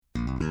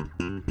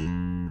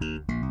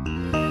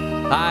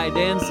Hi,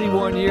 Dan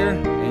Seaborn here,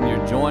 and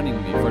you're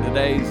joining me for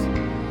today's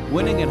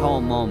Winning at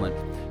Home moment.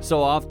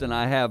 So often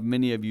I have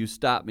many of you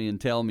stop me and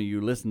tell me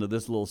you listen to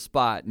this little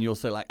spot, and you'll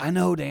say like, I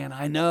know, Dan,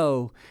 I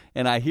know.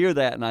 And I hear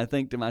that, and I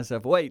think to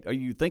myself, wait, are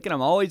you thinking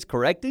I'm always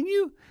correcting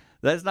you?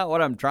 That's not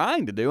what I'm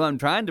trying to do. I'm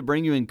trying to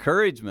bring you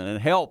encouragement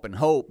and help and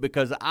hope,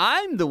 because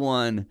I'm the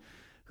one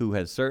who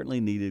has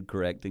certainly needed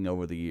correcting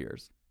over the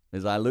years.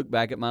 As I look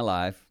back at my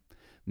life,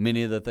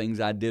 many of the things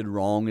I did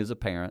wrong as a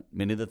parent,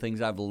 many of the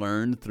things I've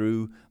learned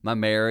through my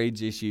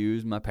marriage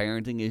issues, my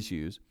parenting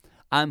issues,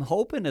 I'm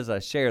hoping as I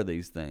share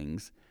these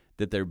things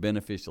that they're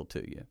beneficial to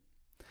you.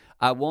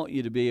 I want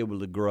you to be able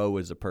to grow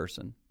as a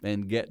person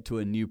and get to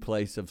a new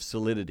place of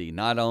solidity,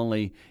 not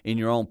only in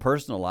your own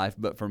personal life,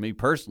 but for me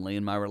personally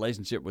in my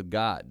relationship with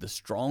God. The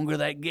stronger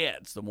that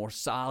gets, the more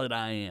solid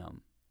I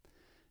am.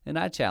 And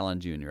I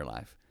challenge you in your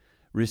life.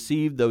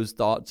 Receive those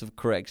thoughts of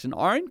correction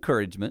or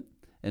encouragement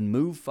and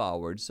move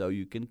forward so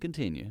you can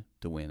continue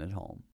to win at home.